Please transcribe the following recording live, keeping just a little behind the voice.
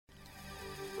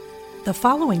The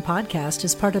following podcast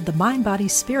is part of the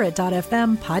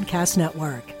MindBodySpirit.fm podcast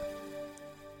network.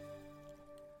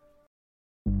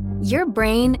 Your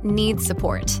brain needs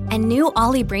support, and new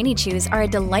Ollie Brainy Chews are a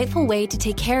delightful way to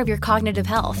take care of your cognitive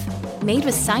health. Made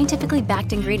with scientifically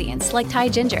backed ingredients like Thai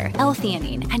ginger,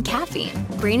 L-theanine, and caffeine,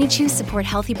 Brainy Chews support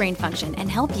healthy brain function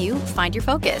and help you find your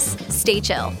focus, stay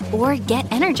chill, or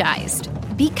get energized.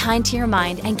 Be kind to your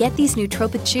mind and get these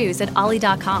nootropic chews at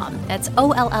ollie.com. That's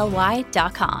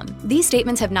OLLY.com. These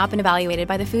statements have not been evaluated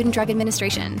by the Food and Drug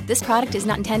Administration. This product is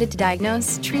not intended to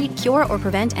diagnose, treat, cure, or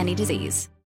prevent any disease.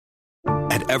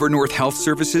 At Evernorth Health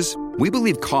Services, we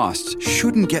believe costs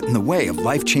shouldn't get in the way of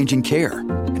life-changing care,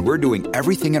 and we're doing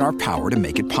everything in our power to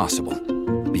make it possible.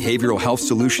 Behavioral health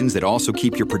solutions that also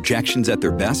keep your projections at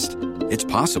their best? It's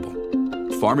possible.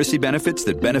 Pharmacy benefits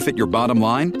that benefit your bottom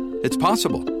line? It's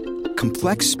possible.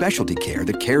 Complex specialty care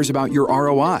that cares about your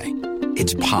ROI?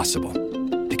 It's possible.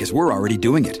 Because we're already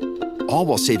doing it. All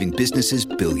while saving businesses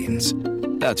billions.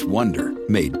 That's Wonder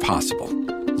made possible.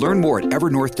 Learn more at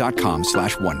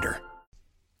evernorth.com/wonder.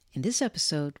 In this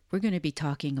episode, we're going to be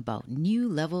talking about new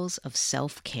levels of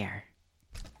self-care.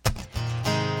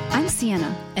 I'm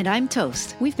Sienna. And I'm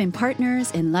Toast. We've been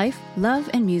partners in life, love,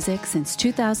 and music since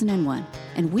 2001.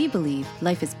 And we believe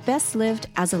life is best lived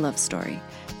as a love story.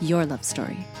 Your love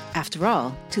story. After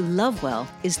all, to love well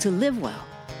is to live well.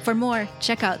 For more,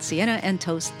 check out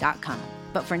siennaandtoast.com.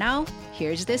 But for now,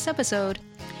 here's this episode.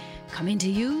 Coming to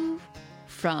you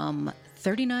from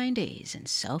 39 Days in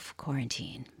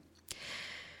Self-Quarantine.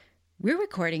 We're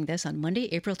recording this on Monday,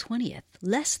 April 20th,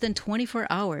 less than 24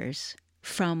 hours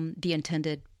from the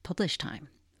intended publish time,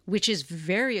 which is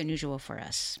very unusual for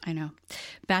us. I know.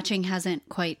 Batching hasn't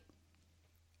quite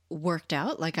worked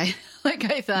out like I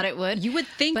thought it would. You would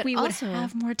think but we would also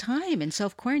have more time in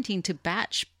self-quarantine to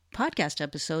batch podcast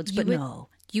episodes, but no.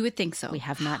 You would think so. We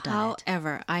have not done it.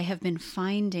 However, I have been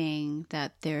finding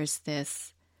that there's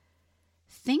this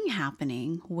thing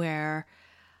happening where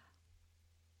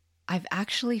I've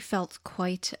actually felt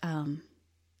quite,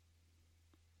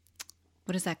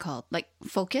 what is that called? Like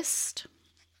focused.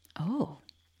 Oh.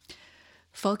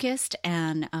 Focused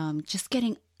and just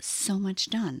getting so much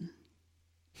done.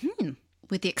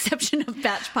 With the exception of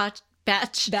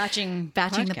batching the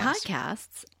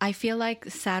podcasts. I feel like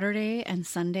Saturday and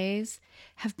Sundays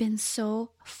have been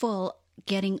so full,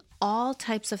 getting all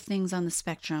types of things on the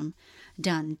spectrum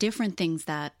done, different things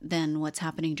than what's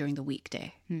happening during the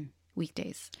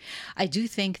weekdays. I do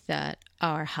think that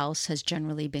our house has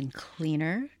generally been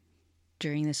cleaner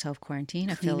during the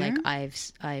self-quarantine. I feel like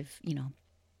I've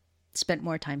spent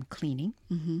more time cleaning.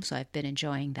 Mm-hmm. So I've been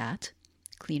enjoying that.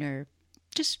 Cleaner,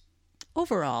 just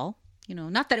overall,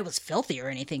 not that it was filthy or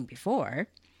anything before.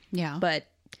 Yeah. But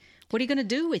what are you going to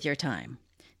do with your time?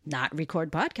 Not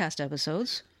record podcast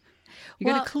episodes.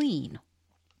 You're going to clean.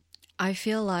 I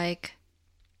feel like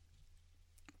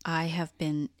I have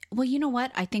been... Well, you know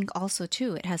what? I think also,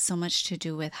 too, it has so much to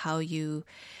do with how you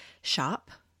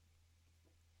shop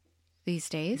these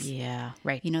days. Yeah,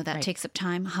 right. That takes up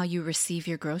time. How you receive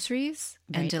your groceries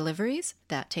and deliveries,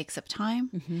 that takes up time.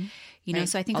 Mm-hmm.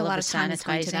 So I think all a lot of time is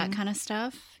going to that kind of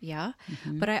stuff. Yeah.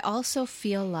 Mm-hmm. But I also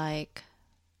feel like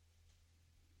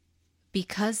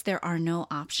because there are no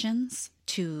options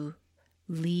to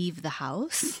leave the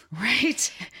house.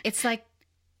 Right. It's like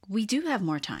we do have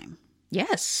more time.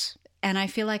 Yes. And I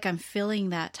feel like I'm filling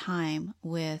that time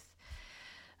with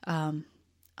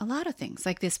a lot of things.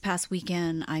 Like this past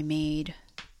weekend, I made...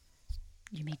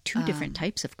 You made two different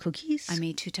types of cookies? I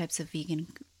made 2 types of vegan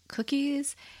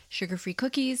cookies, sugar-free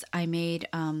cookies. I made,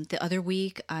 the other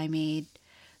week, I made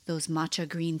those matcha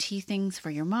green tea things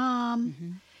for your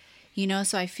mom. Mm-hmm.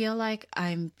 So I feel like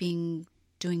I'm doing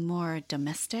more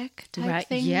domestic type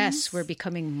things. Yes, we're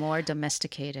becoming more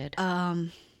domesticated.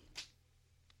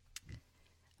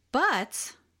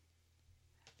 But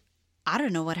I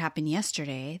don't know what happened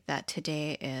yesterday that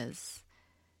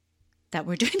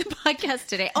we're doing the podcast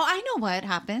today. Oh, I know what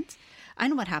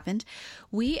happened.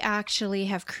 We actually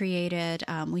have created,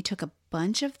 we took a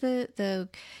bunch of the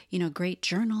great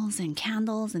journals and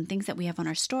candles and things that we have on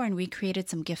our store, and we created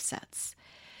some gift sets.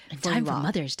 In time for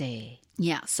Mother's Day.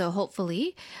 Yeah. So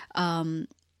hopefully,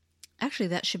 actually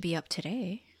that should be up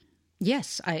today.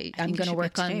 Yes, I'm going to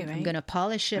work on. Today, right? I'm going to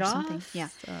polish it off. Yeah,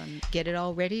 get it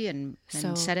all ready and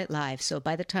set it live. So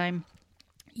by the time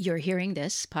you're hearing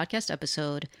this podcast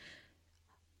episode,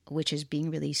 which is being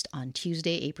released on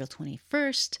Tuesday, April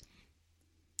 21st,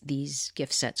 these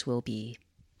gift sets will be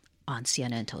on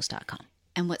siennaandtoast.com.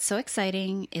 And what's so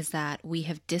exciting is that we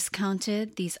have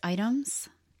discounted these items,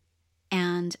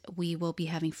 and we will be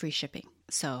having free shipping.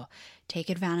 So take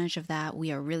advantage of that.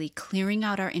 We are really clearing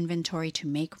out our inventory to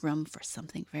make room for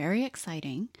something very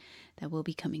exciting that will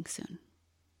be coming soon.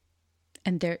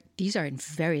 And these are in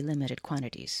very limited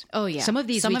quantities. Oh, yeah. Some of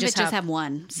these we just have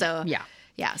one. So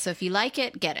yeah. So if you like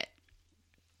it, get it.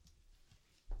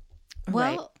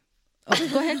 Well, go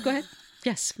ahead.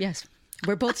 Yes.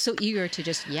 We're both so eager to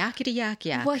just yakety yak.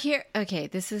 Well,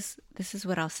 this is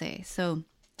what I'll say. So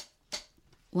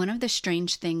one of the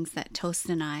strange things that Toast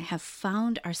and I have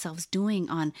found ourselves doing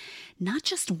on not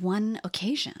just one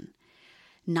occasion,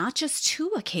 not just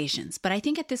 2 occasions, but I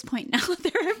think at this point now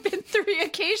there have been 3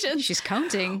 occasions. She's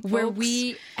counting. Where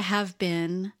we have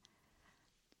been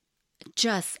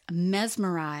just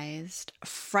mesmerized,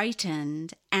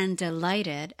 frightened, and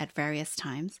delighted at various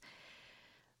times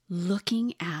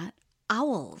looking at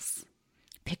owls.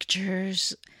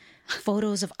 Pictures,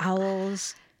 photos of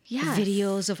owls,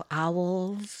 videos of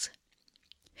owls.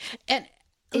 And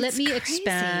let me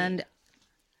expand.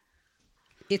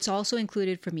 It's also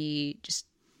included for me just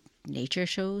nature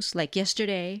shows. Like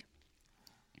yesterday,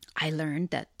 I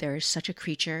learned that there is such a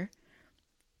creature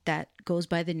that goes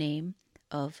by the name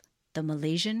of the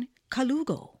Malaysian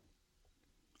kalugo.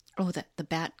 Oh, the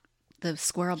bat, the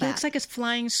squirrel bat. It looks like a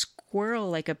flying squirrel,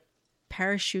 like a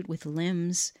parachute with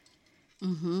limbs.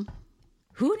 Mm-hmm.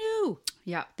 Who knew?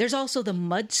 Yeah. There's also the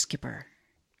mud skipper.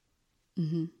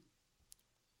 Mm-hmm.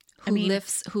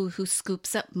 Who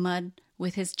scoops up mud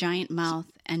with his giant mouth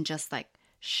and just like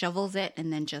shovels it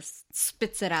and then just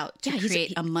spits it out to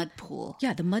create a mud pool.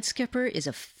 Yeah, the mud skipper is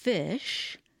a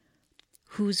fish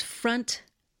whose front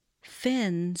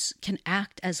fins can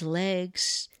act as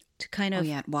legs to kind of... Oh,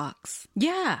 yeah, it walks.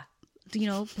 Yeah.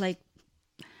 Like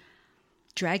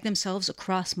drag themselves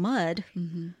across mud.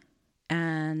 Mm-hmm.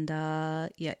 And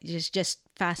it's just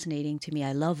fascinating to me.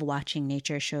 I love watching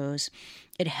nature shows.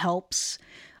 It helps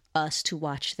us to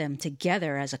watch them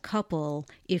together as a couple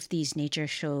if these nature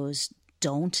shows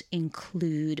don't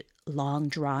include long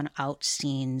drawn out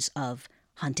scenes of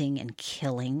hunting and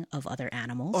killing of other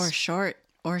animals. Or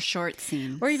short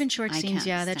scenes. Or even short scenes.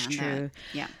 Yeah, that's true.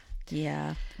 That.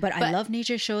 Yeah. But I love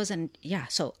nature shows, and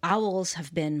so owls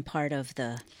have been part of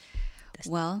the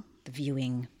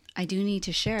viewing I do need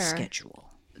to share schedule.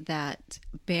 That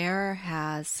Bear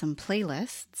has some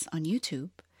playlists on YouTube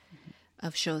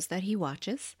of shows that he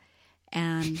watches.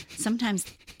 And sometimes,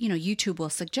 YouTube will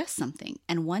suggest something.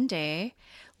 And one day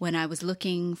when I was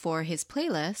looking for his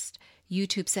playlist,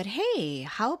 YouTube said, hey,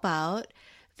 how about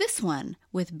this one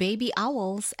with baby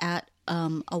owls at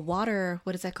a water,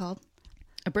 what is that called?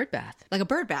 A bird bath. Like a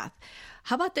bird bath.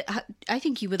 How about I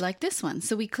think you would like this one.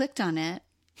 So we clicked on it.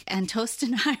 And Toast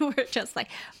and I were just like,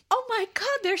 oh my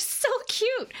God, they're so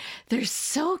cute. They're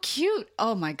so cute.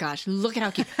 Oh my gosh, look at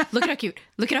how cute. Look at how cute.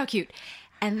 Look at how cute.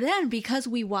 And then because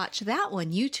we watched that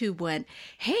one, YouTube went,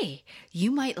 hey,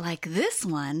 you might like this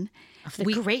one. Of the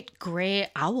great gray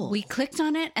owl. We clicked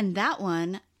on it and that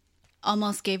one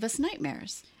almost gave us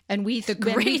nightmares. And we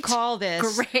call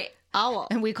this gray owl.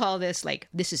 And we call this like,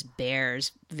 this is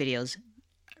Bear's videos.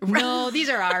 No, these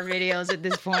are our videos at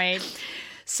this point.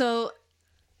 So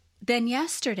then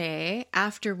yesterday,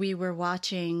 after we were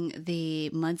watching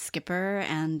the mud skipper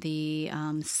and the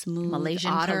smooth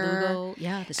Malaysian otter,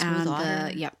 kalugo, the smooth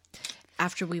otter,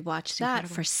 after we watched that,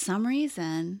 for some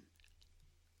reason,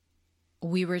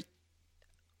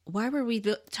 why were we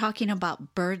talking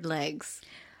about bird legs?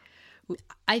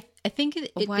 I think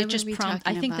it just prompted.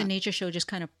 I think about the nature show just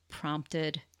kind of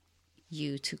prompted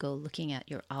you to go looking at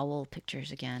your owl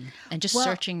pictures again and just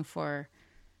searching for.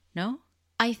 No,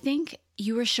 I think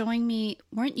you were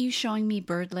weren't you showing me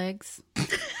bird legs?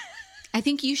 I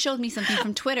think you showed me something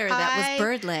from Twitter that was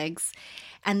bird legs.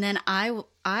 And then I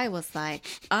was like,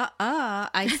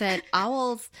 I said,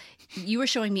 owls, you were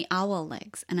showing me owl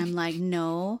legs. And I'm like,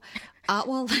 no,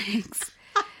 owl legs.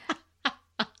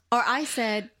 Or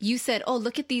you said, oh,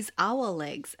 look at these owl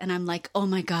legs. And I'm like, oh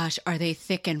my gosh, are they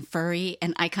thick and furry?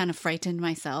 And I kind of frightened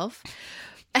myself.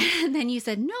 And then you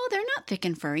said, no, they're not thick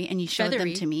and furry. And you showed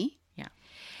them to me.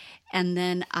 And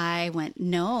then I went,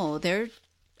 no,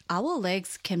 owl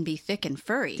legs can be thick and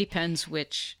furry. Depends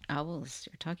which owls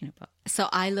you're talking about. So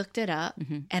I looked it up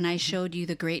and I showed you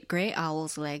the great gray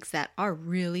owl's legs that are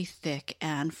really thick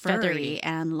and furry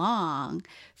and long,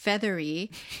 feathery.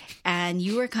 And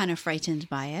you were kind of frightened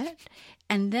by it.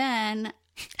 And then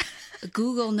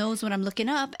Google knows what I'm looking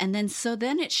up. And then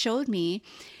it showed me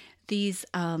these,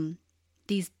 then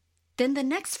the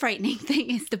next frightening thing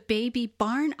is the baby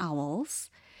barn owls.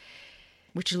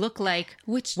 Which look like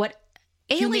what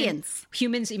aliens.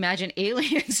 Humans imagine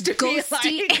aliens to ghosty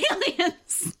be like.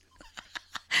 aliens.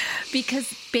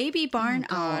 Because baby barn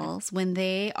owls, when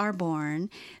they are born,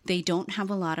 they don't have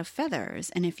a lot of feathers.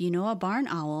 And if you know a barn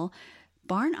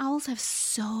owls have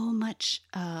so much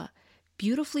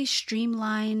beautifully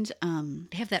streamlined.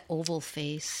 They have that oval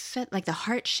face, like the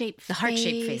heart-shaped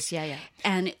face. Yeah.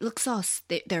 And it looks all,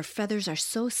 their feathers are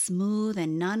so smooth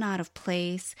and none out of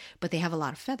place, but they have a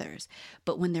lot of feathers.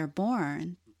 But when they're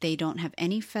born, they don't have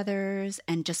any feathers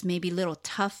and just maybe little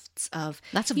tufts of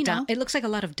lots of down. It looks like a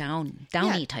lot of downy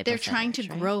type. They're of feathers, trying to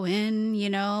grow in,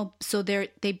 so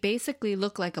they basically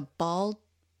look like a bald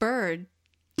bird.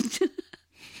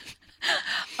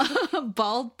 A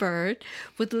bald bird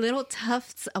with little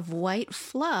tufts of white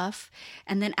fluff,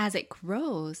 and then as it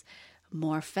grows,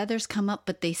 more feathers come up,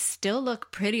 but they still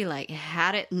look pretty, like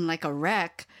had it in like a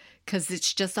wreck, because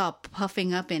it's just all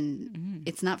puffing up and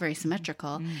it's not very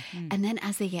symmetrical. And then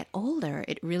as they get older,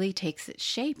 it really takes its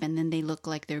shape, and then they look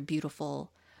like their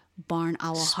beautiful barn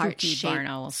owl heart-shaped barn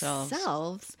owl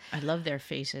selves. I love their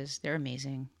faces; they're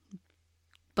amazing.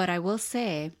 But I will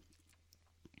say,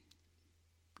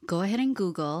 go ahead and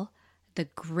Google the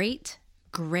great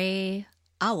gray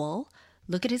owl.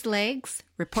 Look at his legs,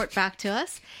 report back to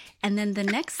us. And then the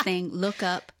next thing, look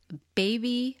up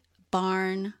baby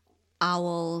barn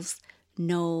owls,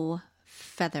 no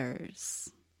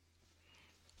feathers.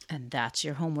 And that's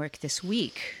your homework this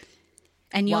week.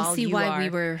 And you'll see why we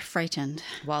were frightened.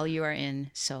 While you are in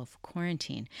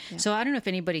self-quarantine. Yeah. So I don't know if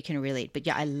anybody can relate, but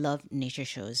yeah, I love nature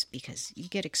shows because you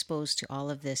get exposed to all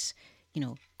of this,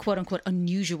 quote unquote,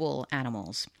 unusual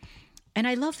animals. And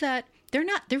I love that they're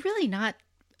really not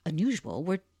unusual.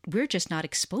 We're just not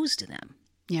exposed to them.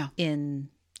 Yeah. In,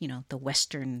 the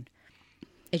Western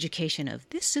education of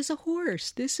this is a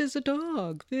horse, this is a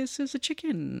dog, this is a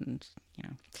chicken,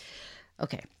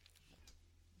 Okay.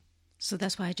 So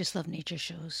that's why I just love nature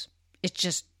shows. It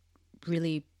just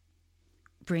really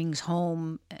brings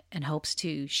home and helps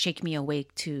to shake me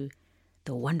awake to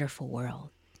the wonderful world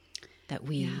that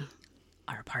we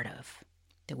are a part of,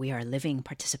 that we are living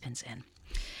participants in.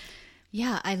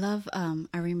 Yeah, I love,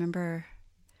 I remember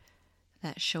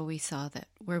that show we saw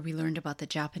where we learned about the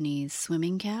Japanese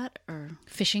swimming cat or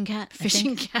fishing cat.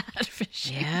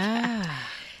 Yeah.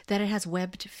 That it has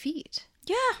webbed feet.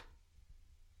 Yeah.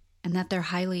 And that they're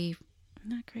highly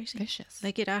not crazy vicious.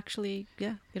 Like it actually,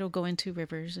 it'll go into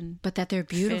rivers but that they're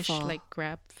beautiful. Fish, like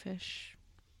grab fish.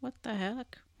 What the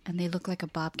heck? And they look like a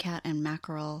bobcat and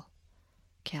mackerel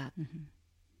cat. Mm-hmm.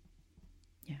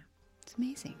 Yeah. It's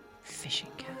amazing. Fishing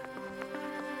cat.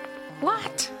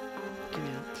 What?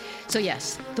 So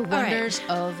yes, the wonders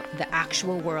of the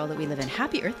actual world that we live in.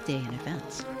 Happy Earth Day in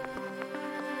advance.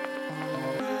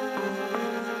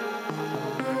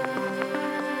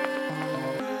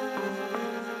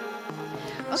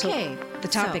 Okay. So the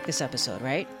topic this episode,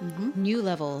 right? Mm-hmm. New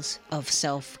levels of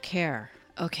self-care.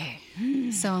 Okay.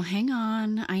 So hang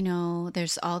on. I know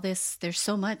there's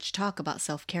so much talk about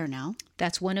self-care now.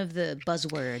 That's one of the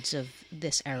buzzwords of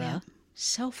this era. Yeah.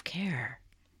 Self-care.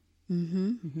 Mm-hmm.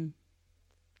 Mm-hmm.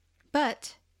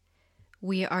 But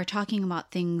we are talking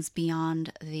about things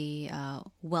beyond the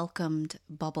welcomed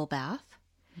bubble bath.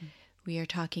 Mm-hmm. We are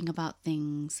talking about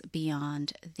things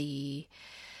beyond the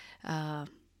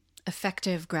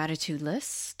effective gratitude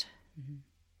list. Mm-hmm.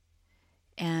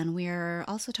 And we are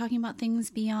also talking about things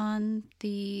beyond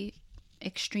the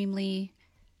extremely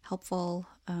helpful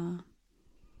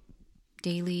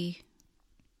daily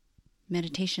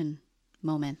meditation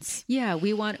moments. Yeah,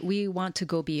 we want to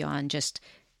go beyond just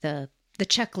the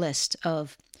checklist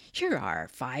of here are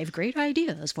 5 great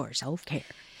ideas for self-care,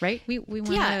 right? We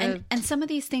want and some of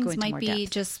these things might be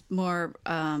just more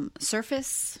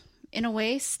surface in a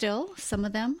way still, some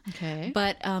of them. Okay.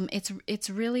 But it's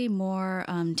really more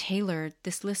tailored.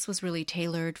 This list was really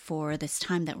tailored for this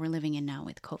time that we're living in now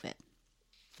with COVID.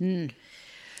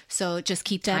 So just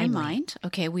keep that in mind.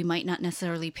 Okay, we might not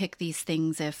necessarily pick these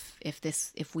things if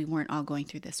we weren't all going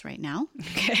through this right now.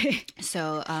 Okay.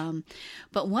 So,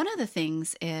 but one of the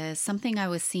things is something I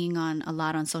was seeing a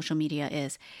lot on social media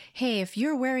is, hey, if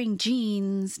you're wearing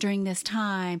jeans during this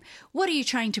time, what are you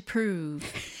trying to prove?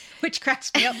 Which cracks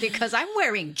me up because I'm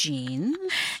wearing jeans.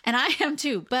 And I am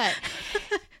too. But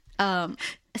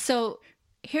so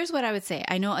here's what I would say.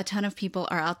 I know a ton of people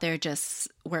are out there just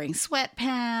wearing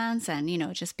sweatpants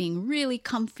and, just being really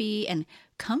comfy. And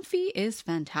comfy is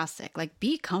fantastic. Like,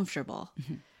 be comfortable,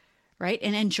 right?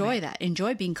 And enjoy that.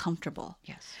 Enjoy being comfortable.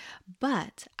 Yes.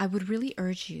 But I would really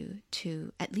urge you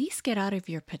to at least get out of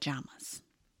your pajamas.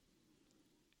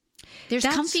 There's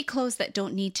comfy clothes that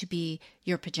don't need to be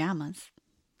your pajamas.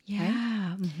 Yeah.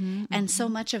 Right? Mm-hmm, and so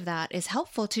much of that is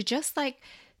helpful to just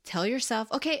tell yourself,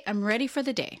 okay, I'm ready for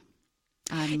the day.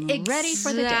 I'm ready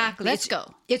for the day. Let's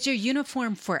go. It's your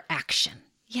uniform for action.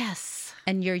 Yes.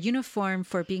 And your uniform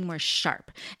for being more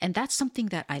sharp. And that's something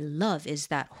that I love, is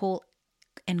that whole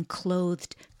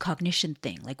enclothed cognition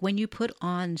thing. Like when you put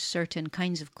on certain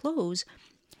kinds of clothes,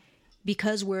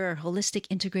 because we're holistic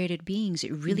integrated beings,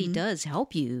 it really does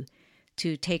help you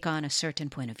to take on a certain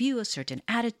point of view, a certain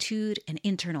attitude, an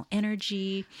internal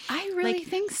energy. I really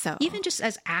think so. Even just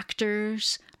as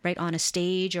actors, right, on a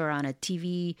stage or on a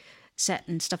TV set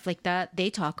and stuff like that, they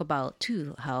talk about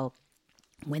too how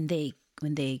when they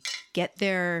get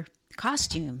their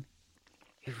costume,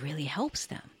 it really helps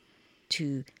them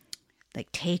to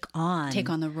like take on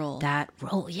the role. That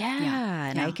role. Yeah.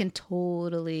 And I can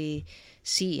totally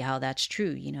see how that's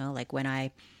true. You know, like when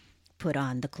I put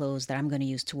on the clothes that I'm going to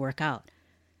use to work out,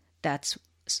 that's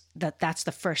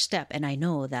the first step. And I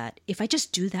know that if I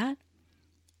just do that,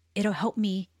 it'll help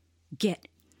me get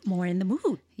more in the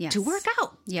mood to work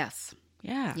out. Yes.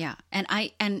 Yeah. Yeah. And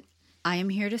I am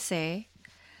here to say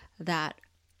that,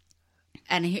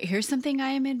 and here's something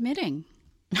I am admitting.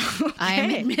 Okay. I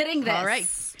am admitting this. All right.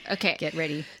 Okay. Get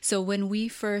ready. So when we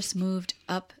first moved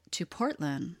up to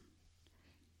Portland,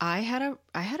 I had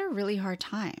a really hard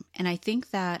time. And I think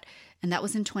that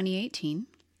was in 2018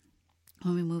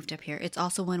 when we moved up here. It's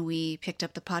also when we picked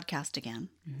up the podcast again.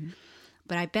 Mm-hmm.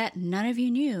 But I bet none of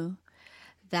you knew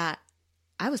that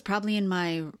I was probably in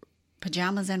my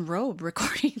pajamas and robe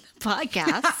recording the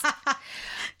podcast,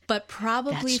 but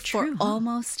probably for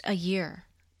almost a year.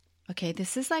 Okay,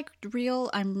 this is like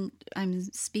real. I'm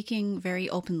speaking very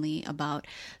openly about.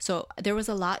 So there was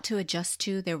a lot to adjust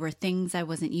to. There were things I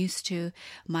wasn't used to.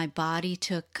 My body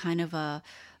took kind of a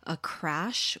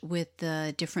crash with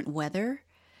the different weather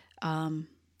from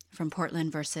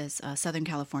Portland versus Southern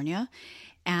California,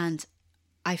 and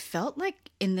I felt like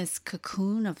in this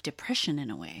cocoon of depression in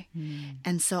a way.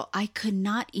 And so I could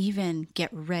not even get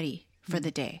ready for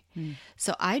the day.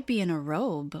 So I'd be in a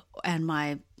robe and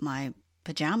my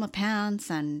pajama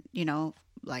pants and, you know,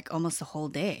 like almost the whole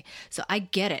day. So I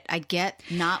get it. I get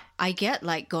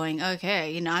like going,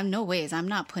 okay, you know, I'm no ways. I'm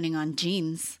not putting on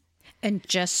jeans. And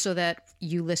just so that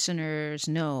you listeners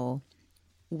know,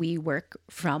 we work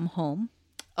from home.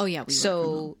 Oh yeah. We work from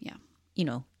home. Yeah. You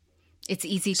know, it's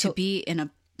easy to be in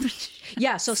a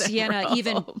yeah. So Sienna,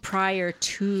 even prior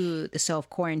to the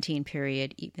self-quarantine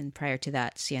period, even prior to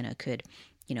that, Sienna could,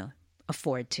 you know,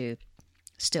 afford to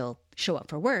still show up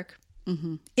for work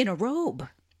in a robe.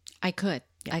 I could.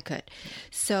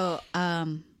 So,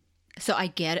 so I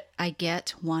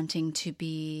get wanting to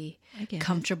be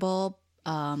comfortable.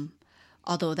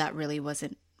 Although that really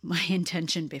wasn't my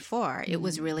intention before. It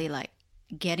was really like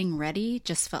getting ready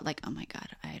just felt like, oh my God,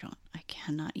 I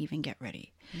cannot even get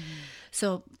ready.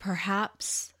 So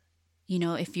perhaps, you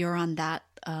know, if you're on that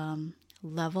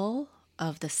level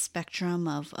of the spectrum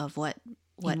of what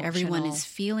everyone is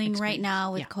feeling right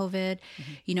now with COVID,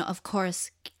 you know, of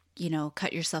course, you know,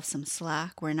 cut yourself some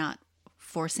slack. We're not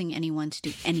forcing anyone to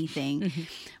do anything.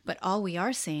 But all we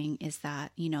are saying is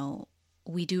that, you know,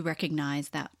 we do recognize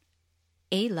that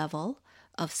a level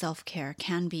of self-care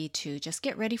can be to just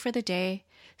get ready for the day,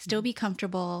 still be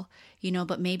comfortable, you know,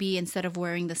 but maybe instead of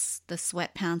wearing the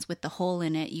sweatpants with the hole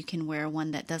in it, you can wear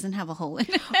one that doesn't have a hole in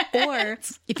it. Or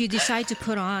if you decide to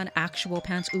put on actual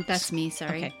pants, that's me,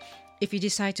 sorry. Okay. If you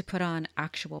decide to put on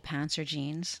actual pants or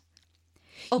jeans.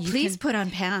 Oh, please put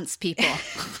on pants, people.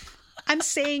 I'm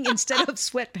saying instead of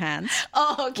sweatpants.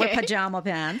 Oh, okay. Or pajama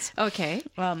pants. Okay.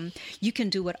 You can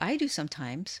do what I do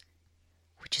sometimes,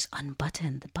 which is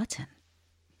unbutton the button.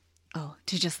 Oh,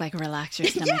 to just like relax your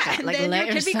stomach out. Like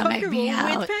let your stomach be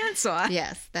out. With pants on.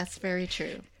 Yes, that's very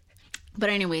true. But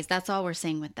anyways, that's all we're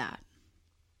saying with that.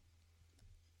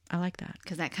 I like that.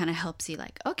 Because that kind of helps you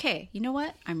like, okay, you know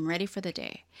what? I'm ready for the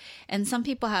day. And some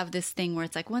people have this thing where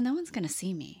it's like, well, no one's going to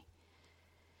see me.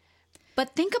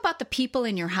 But think about the people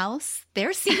in your house.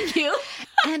 They're seeing you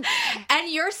and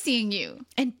you're seeing you.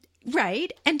 And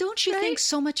right. And don't you think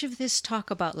so much of this talk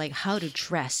about like how to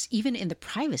dress, even in the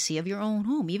privacy of your own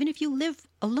home, even if you live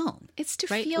alone? It's to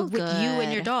feel good. With you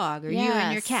and your dog or you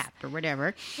and your cat or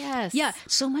whatever. Yes. Yeah.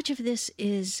 So much of this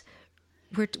is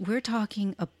we're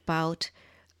talking about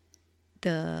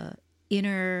the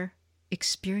inner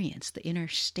experience, the inner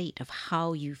state of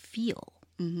how you feel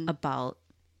about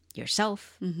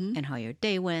yourself and how your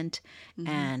day went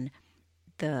and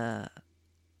the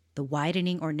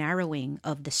widening or narrowing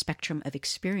of the spectrum of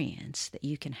experience that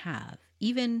you can have,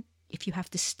 even if you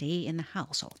have to stay in the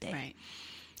house all day. Right.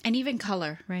 And even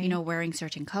color, right? You know, wearing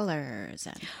certain colors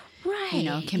and, you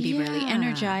know, can be really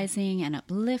energizing and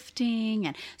uplifting.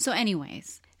 And so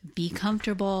anyways, be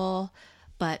comfortable,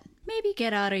 but maybe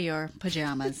get out of your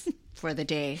pajamas for the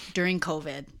day during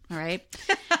COVID. All right.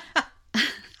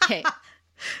 Okay.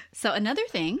 So another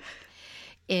thing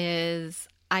is,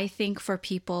 I think for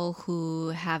people who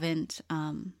haven't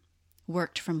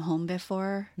worked from home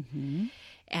before,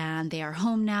 and they are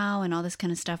home now and all this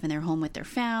kind of stuff, and they're home with their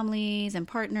families and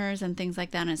partners and things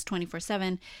like that, and it's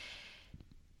 24/7,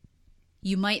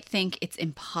 you might think it's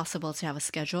impossible to have a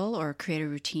schedule or create a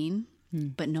routine,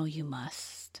 but no, you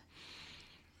must.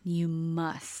 You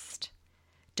must.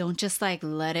 Don't just like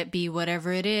let it be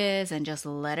whatever it is and just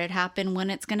let it happen when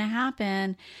it's going to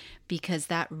happen, because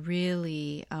that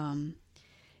really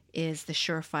is the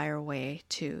surefire way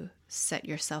to set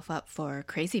yourself up for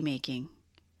crazy making.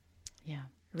 Yeah.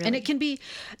 Really. And it can be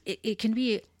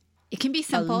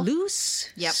simple, a loose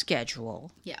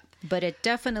schedule. Yeah. But it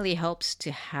definitely helps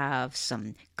to have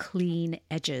some clean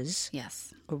edges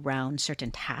around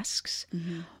certain tasks.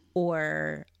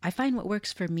 Or I find what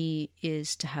works for me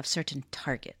is to have certain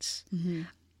targets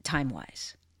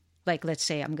time-wise. Like, let's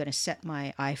say I'm going to set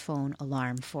my iPhone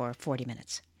alarm for 40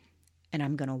 minutes. And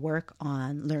I'm going to work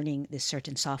on learning this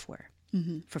certain software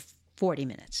for 40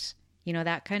 minutes. You know,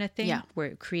 that kind of thing. Yeah.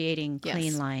 We're creating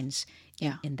clean lines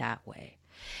in that way.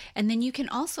 And then you can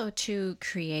also to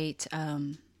create,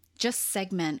 just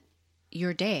segment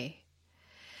your day.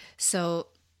 So,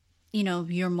 you know,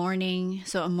 your morning,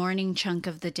 so a morning chunk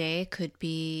of the day could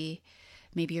be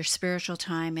maybe your spiritual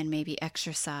time and maybe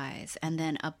exercise. And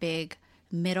then a big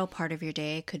middle part of your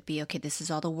day could be, okay, this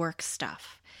is all the work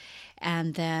stuff.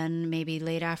 And then maybe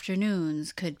late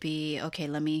afternoons could be, okay,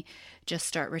 let me just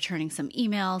start returning some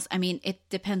emails. I mean, it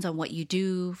depends on what you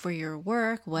do for your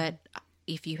work,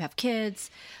 if you have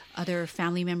kids, other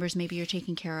family members maybe you're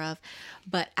taking care of.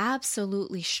 But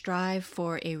absolutely strive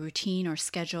for a routine or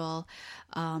schedule.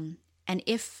 And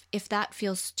if that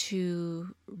feels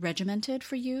too regimented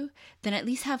for you, then at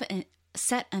least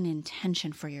set an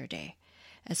intention for your day.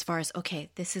 As far as,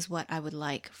 okay, this is what I would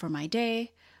like for my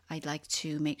day. I'd like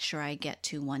to make sure I get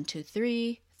to 1, 2,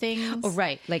 3 things. Oh,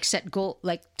 right. Like set goal,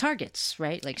 like targets,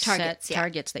 right? Like targets,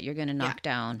 targets that you're going to knock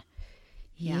down.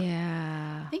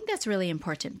 Yeah. I think that's really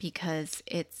important because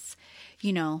it's,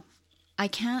 you know,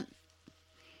 what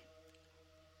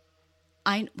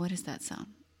does that sound?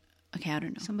 Okay, I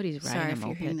don't know. Somebody's riding a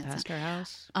moped past our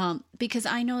house. Because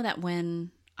I know that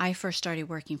when I first started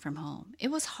working from home,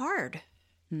 it was hard.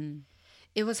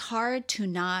 It was hard to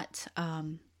not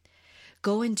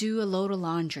go and do a load of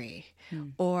laundry,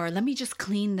 or let me just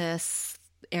clean this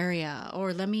area,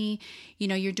 or let me, you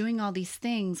know, you're doing all these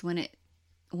things when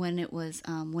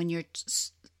you're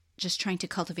just trying to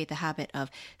cultivate the habit of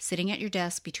sitting at your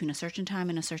desk between a certain time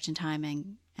and a certain time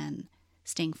and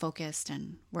staying focused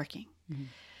and working.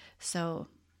 So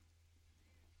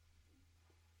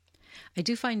I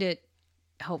do find it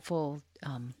helpful,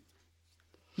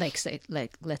 let's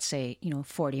say, you know,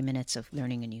 40 minutes of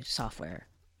learning a new software.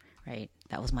 Right.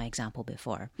 That was my example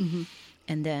before.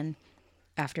 And then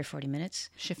after 40 minutes,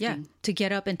 shifting to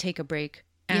get up and take a break.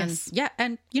 And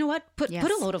and you know what? Put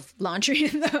a load of laundry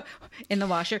in the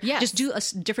washer. Just do a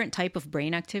different type of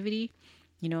brain activity,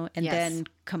 you know, and then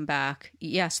come back.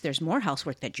 Yes, there's more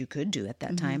housework that you could do at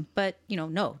that time, but you know,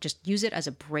 no, just use it as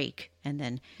a break and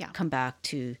then come back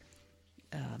to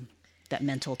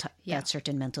that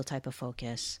certain mental type of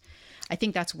focus. I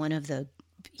think that's one of the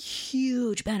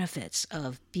huge benefits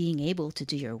of being able to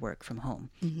do your work from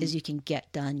home is you can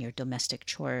get done your domestic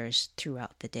chores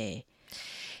throughout the day.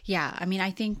 Yeah. I mean, I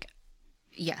think,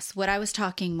 yes, what I was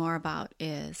talking more about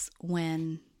is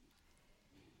when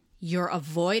you're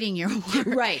avoiding your work.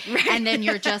 Right. And then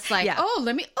you're just like,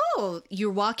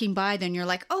 you're walking by, then you're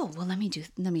like, oh, well, let me do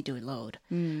a load.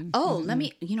 Let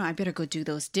me, you know, I better go do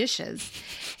those dishes.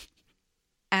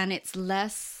 And it's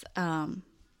less,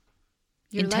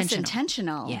 you're less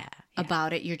intentional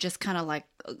about it. You're just kind of like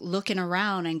looking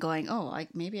around and going, oh,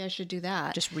 maybe I should do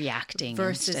that. Just reacting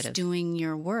versus doing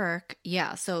your work.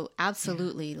 Yeah. So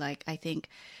absolutely. Like, I think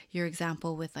your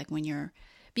example with like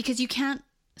because you can't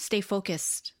stay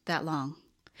focused that long.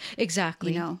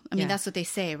 Exactly. You know, I mean, that's what they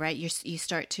say, right? You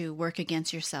start to work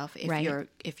against yourself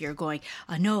if you're going,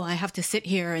 no, I have to sit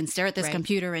here and stare at this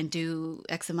computer and do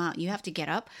X amount. You have to get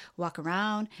up, walk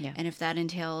around. Yeah. And if that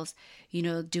entails, you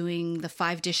know, doing the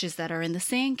 5 dishes that are in the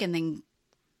sink and then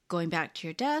going back to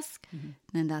your desk,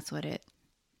 then that's what it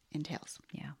entails.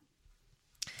 Yeah.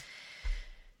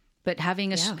 But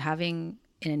having an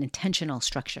intentional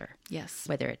structure. Yes.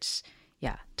 Whether it's,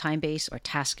 time-based or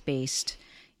task-based,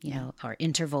 you know, or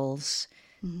intervals.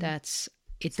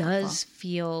 It does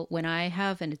feel, when I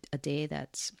have a day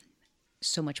that's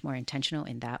so much more intentional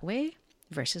in that way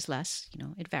versus less, you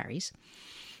know, it varies.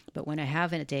 But when I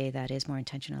have a day that is more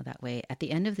intentional that way, at the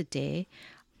end of the day,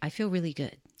 I feel really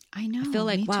good. I know. I feel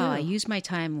like, wow, too. I used my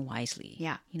time wisely.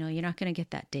 Yeah. You know, you're not going to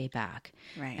get that day back.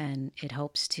 Right. And it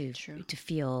helps to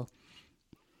feel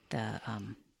the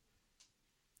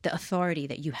authority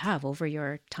that you have over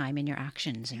your time and your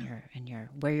actions and your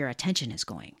where your attention is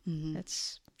going. Mm-hmm.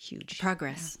 That's huge.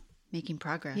 Progress. Yeah. Making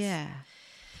progress. Yeah.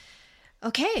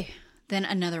 Okay. Then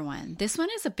another one. This one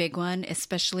is a big one,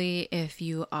 especially if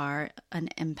you are an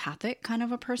empathic kind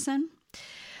of a person.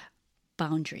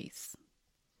 Boundaries.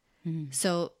 Mm.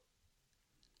 So,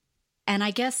 and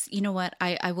I guess, you know what?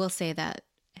 I will say that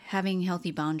having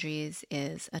healthy boundaries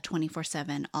is a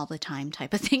 24/7 all the time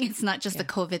type of thing. It's not just a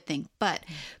COVID thing, but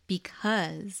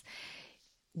because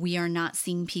we are not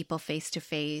seeing people face to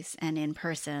face and in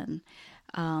person,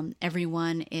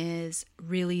 everyone is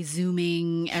really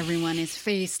Zooming, everyone is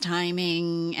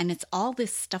FaceTiming, and it's all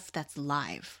this stuff that's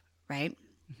live, right?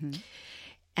 Mm-hmm.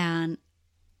 And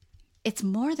it's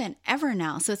more than ever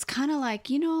now. So it's kind of like,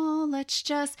 you know, let's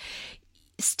just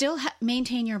still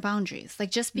maintain your boundaries.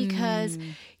 Like just because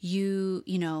you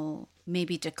know,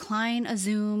 maybe decline a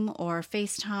Zoom or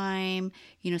FaceTime,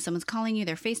 you know, someone's calling you,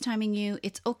 they're FaceTiming you,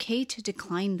 it's okay to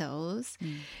decline those.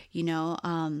 You know,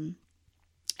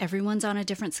 everyone's on a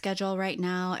different schedule right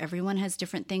now. Everyone has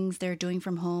different things they're doing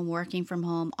from home, working from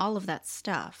home, all of that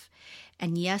stuff.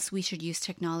 And yes, we should use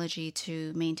technology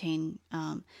to maintain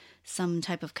some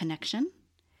type of connection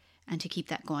and to keep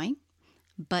that going.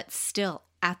 But still,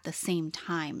 at the same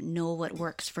time, know what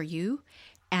works for you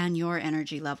and your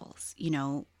energy levels. You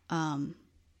know,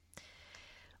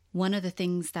 one of the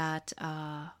things that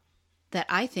that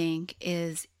I think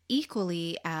is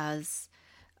equally as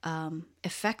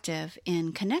effective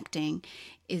in connecting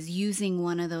is using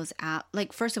one of those apps.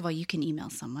 Like, first of all, you can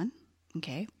email someone.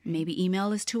 Okay. Maybe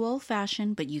email is too old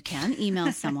fashioned, but you can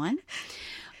email someone.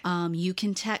 You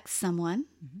can text someone,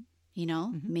 you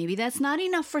know, maybe that's not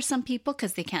enough for some people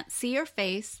because they can't see your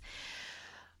face.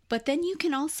 But then you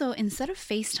can also, instead of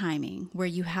FaceTiming, where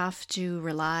you have to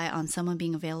rely on someone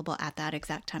being available at that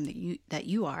exact time that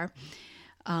you are,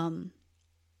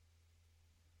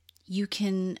 you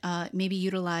can maybe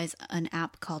utilize an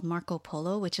app called Marco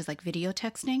Polo, which is like video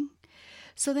texting.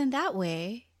 So then that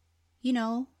way, you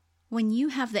know, when you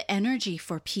have the energy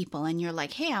for people and you're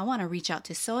like, hey, I want to reach out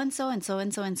to so-and-so and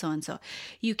so-and-so and so-and-so,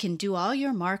 you can do all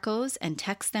your Marcos and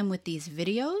text them with these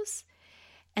videos,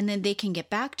 and then they can get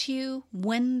back to you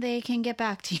when they can get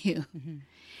back to you. Mm-hmm.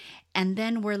 And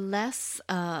then we're less,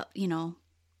 you know,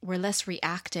 we're less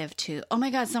reactive to, oh my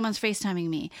God, someone's FaceTiming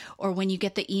me. Or when you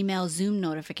get the email Zoom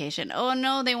notification, oh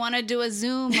no, they want to do a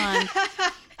Zoom on,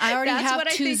 I already have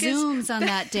 2 Zooms on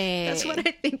that day. That's what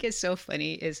I think is so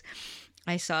funny is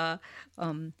I saw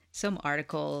some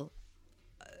article,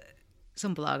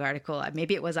 some blog article,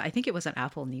 maybe it was, I think it was on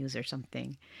Apple News or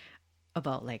something,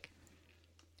 about like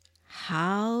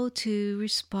how to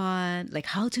respond, like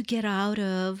how to get out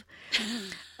of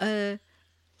a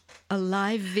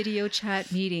live video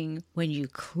chat meeting when you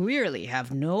clearly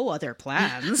have no other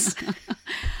plans.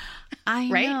 I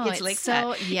right? know. It's like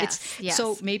so, that. Yes, yes.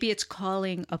 So maybe it's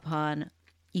calling upon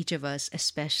each of us,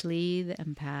 especially the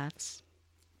empaths,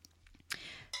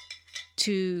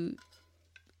 to,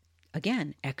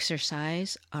 again,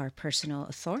 exercise our personal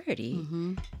authority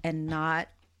and not,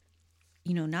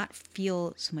 you know, not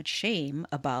feel so much shame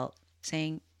about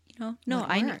saying, you know, no,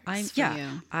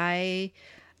 I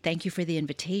thank you for the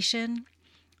invitation.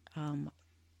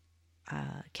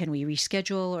 Can we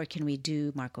reschedule or can we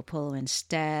do Marco Polo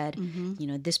instead? You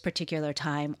know, this particular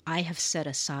time I have set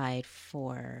aside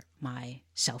for my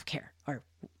self-care or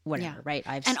whatever, right?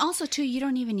 And also, too, you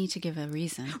don't even need to give a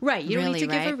reason. Right. You don't need to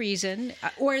give a reason.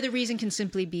 Or the reason can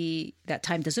simply be that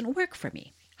time doesn't work for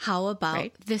me. How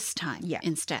about this time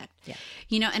instead? Yeah.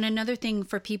 You know, and another thing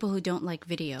for people who don't like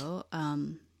video,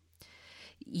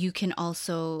 you can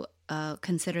also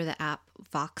consider the app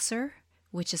Voxer,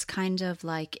 which is kind of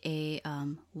like a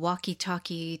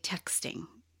walkie-talkie texting.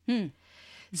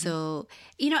 So,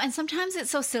 you know, and sometimes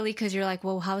it's so silly because you're like,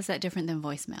 well, how is that different than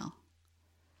voicemail?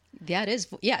 Yeah, it is.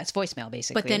 Yeah, it's voicemail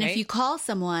basically. But then if you call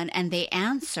someone and they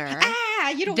answer,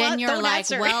 then you're like,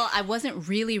 answer. Well, I wasn't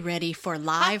really ready for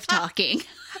live talking.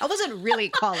 I wasn't really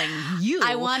calling you.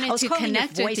 I wanted to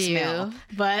connect with you.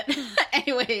 But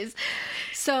anyways,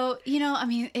 so, you know, I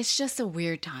mean, it's just a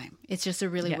weird time. It's just a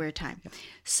really weird time.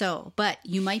 So, but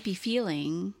you might be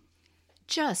feeling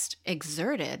just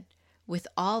exerted with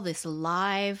all this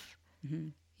live,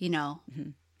 you know,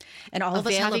 and all of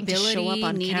us having to show up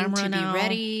on camera now. Be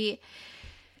ready.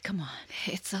 Come on.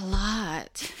 It's a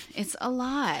lot. It's a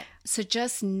lot. So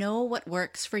just know what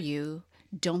works for you.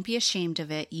 Don't be ashamed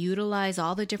of it. Utilize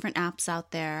all the different apps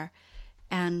out there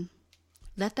and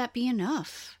let that be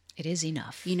enough. It is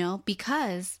enough. You know,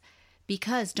 because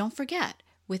don't forget,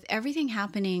 with everything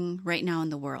happening right now in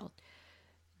the world,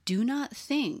 do not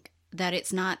think that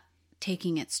it's not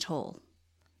taking its toll.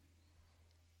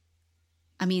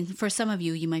 I mean, for some of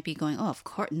you, you might be going, oh, of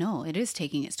course, no, it is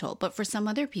taking its toll. But for some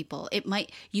other people,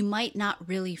 you might not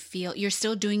really feel, you're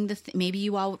still doing maybe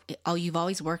you've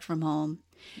always worked from home.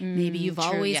 Maybe you've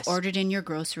always ordered in your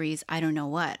groceries. I don't know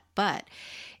what. But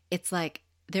it's like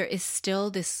there is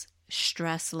still this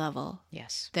stress level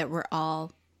that we're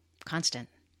all constant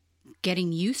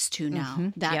getting used to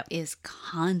now. That is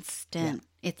constant.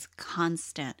 It's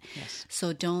constant. Yes.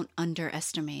 So don't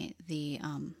underestimate the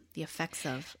effects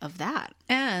of that.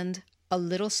 And a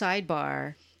little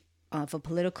sidebar of a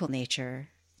political nature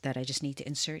that I just need to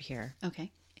insert here.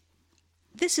 Okay.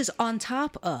 This is on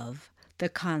top of the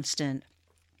constant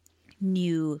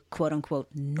new quote unquote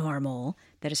normal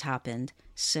that has happened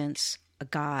since a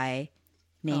guy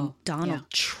named Donald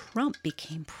Trump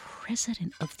became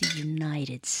president of the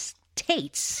United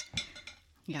States.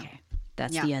 Yeah. Okay.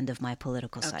 That's the end of my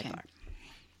political sidebar.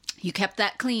 You kept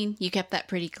that clean. You kept that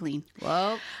pretty clean.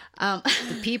 Well,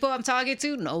 the people I'm talking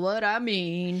to know what I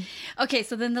mean. Okay,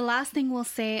 so then the last thing we'll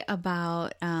say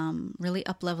about really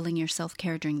up-leveling your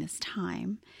self-care during this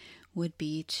time would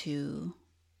be to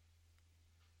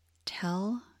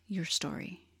tell your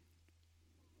story.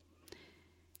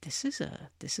 This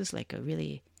is like a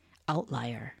really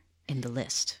outlier in the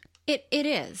list. It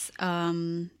is.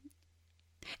 And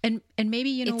maybe,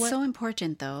 you know, it's so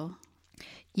important, though.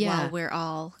 Yeah. While we're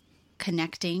all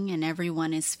connecting and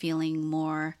everyone is feeling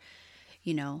more,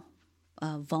 you know,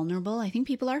 vulnerable. I think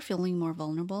people are feeling more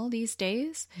vulnerable these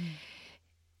days.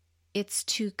 It's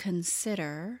to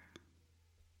consider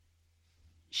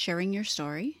sharing your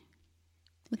story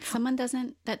with someone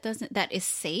that is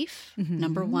safe.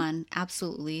 Number one,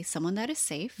 absolutely, someone that is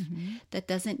safe that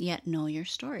doesn't yet know your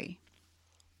story.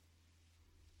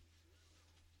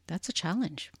 That's a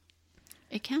challenge.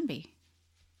 It can be.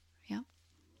 Yeah.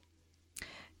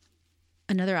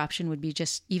 Another option would be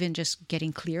just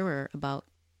getting clearer about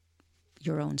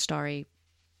your own story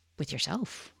with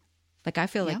yourself. Like, I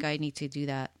feel like I need to do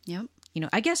that. Yep. You know,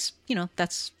 I guess, you know,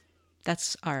 that's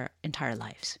our entire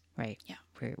lives, right? Yeah.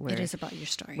 We're it is about your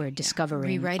story. We're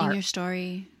discovering rewriting your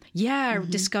story. Yeah,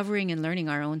 discovering and learning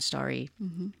our own story.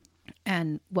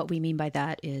 And what we mean by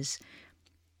that is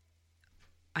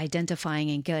identifying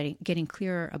and getting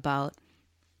clearer about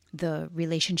the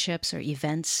relationships or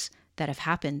events that have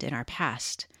happened in our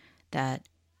past that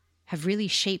have really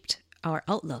shaped our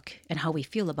outlook and how we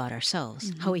feel about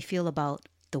ourselves, how we feel about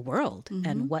the world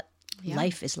and what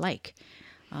life is like.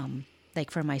 Like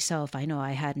for myself, I know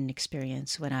I had an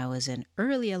experience when I was in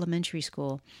early elementary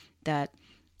school that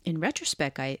in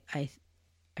retrospect, I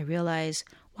realized,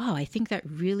 wow, I think that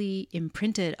really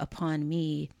imprinted upon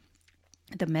me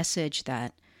the message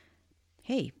that,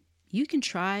 hey, you can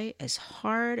try as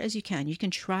hard as you can. You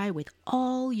can try with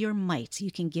all your might.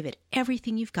 You can give it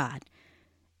everything you've got,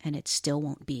 and it still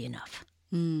won't be enough.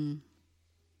 And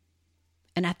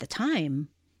at the time,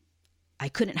 I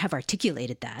couldn't have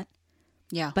articulated that.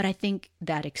 Yeah. But I think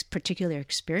that particular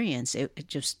experience,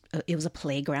 it was a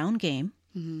playground game.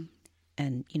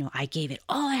 And, you know, I gave it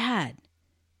all I had.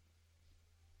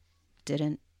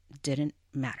 Didn't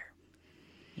matter.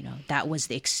 You know, that was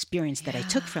the experience that I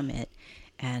took from it.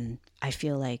 And I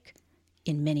feel like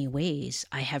in many ways,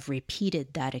 I have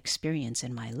repeated that experience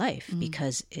in my life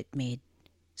because it made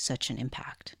such an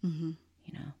impact, you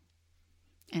know.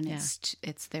 And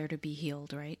it's there to be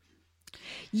healed, right?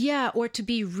 Yeah, or to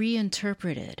be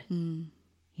reinterpreted, you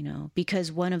know, because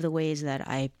one of the ways that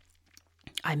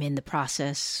I'm in the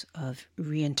process of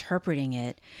reinterpreting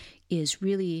it is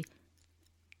really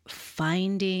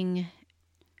finding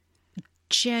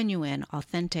genuine,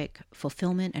 authentic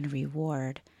fulfillment and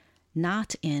reward,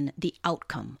 not in the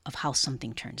outcome of how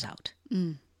something turns out,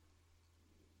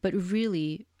 but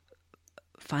really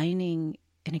finding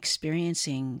and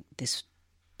experiencing this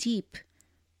deep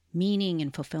meaning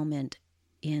and fulfillment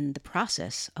in the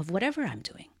process of whatever I'm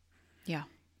doing. Yeah.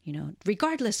 You know,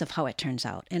 regardless of how it turns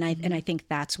out. And I think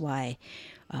that's why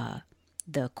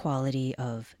the quality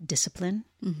of discipline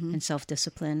and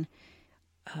self-discipline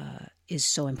is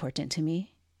so important to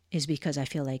me, is because I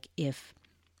feel like if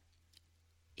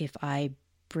I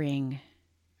bring,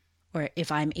 or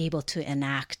if I'm able to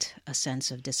enact a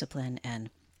sense of discipline and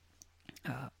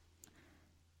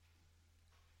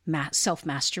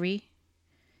self-mastery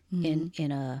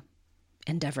in a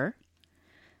endeavor,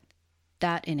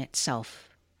 that in itself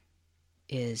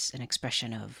is an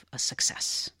expression of a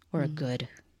success or a good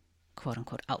quote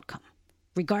unquote outcome,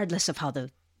 regardless of how the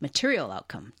material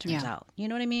outcome turns out. You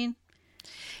know what I mean?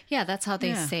 Yeah, that's how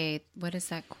they say, what is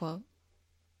that quote?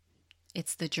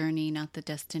 It's the journey, not the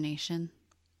destination.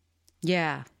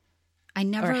 Yeah. I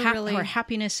never or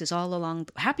happiness is all along.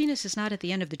 Happiness is not at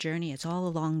the end of the journey. It's all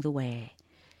along the way.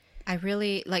 I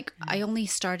really, I only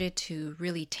started to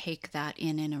really take that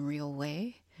in a real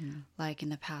way, like in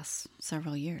the past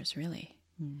several years, really.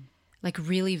 Like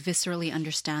really viscerally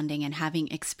understanding and having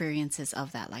experiences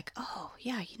of that. Like, oh,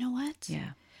 yeah, you know what?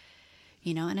 Yeah.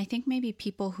 You know, and I think maybe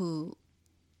people who,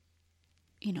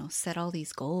 set all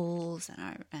these goals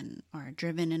and are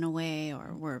driven in a way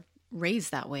or were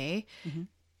raised that way,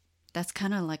 that's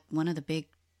kind of like one of the big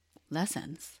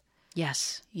lessons.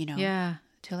 Yes. Yeah.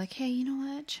 To like, hey, you know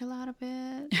what? Chill out a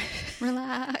bit,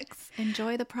 relax,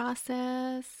 enjoy the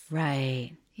process.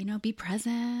 Right. Be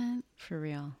present. For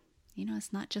real.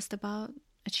 It's not just about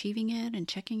achieving it and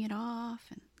checking it off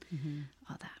and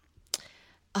all that.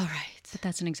 All right. But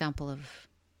that's an example of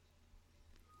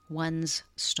one's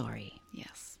story.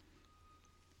 Yes.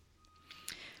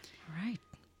 All right.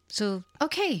 So,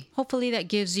 okay. Hopefully that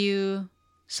gives you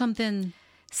something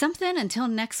until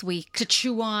next week to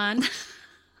chew on.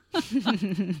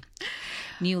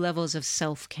 New levels of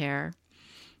self-care.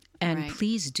 And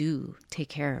please do take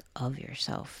care of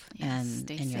yourself and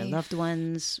your loved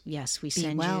ones. Yes, we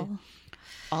send you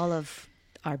all of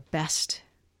our best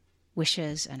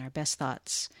wishes and our best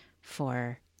thoughts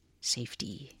for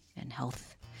safety and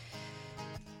health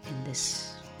in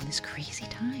this crazy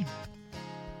time.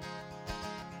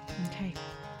 Okay.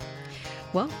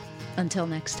 Well, until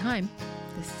next time,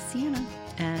 this is Sienna.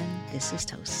 And this is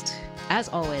Toast. As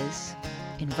always,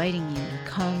 inviting you to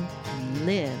come and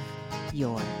live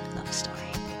your love story.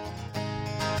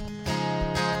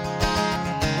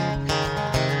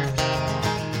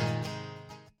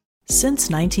 Since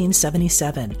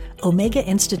 1977, Omega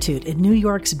Institute in New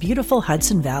York's beautiful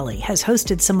Hudson Valley has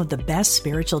hosted some of the best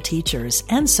spiritual teachers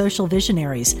and social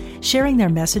visionaries sharing their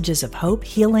messages of hope,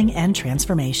 healing, and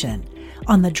transformation.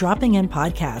 On the Dropping In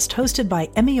podcast, hosted by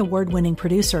Emmy Award-winning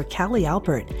producer Callie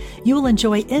Alpert, you will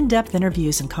enjoy in-depth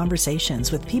interviews and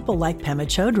conversations with people like Pema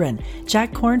Chodron,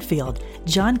 Jack Kornfield,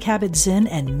 John Kabat-Zinn,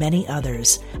 and many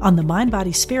others on the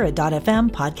MindBodySpirit.fm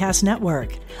podcast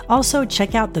network. Also,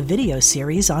 check out the video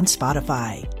series on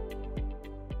Spotify.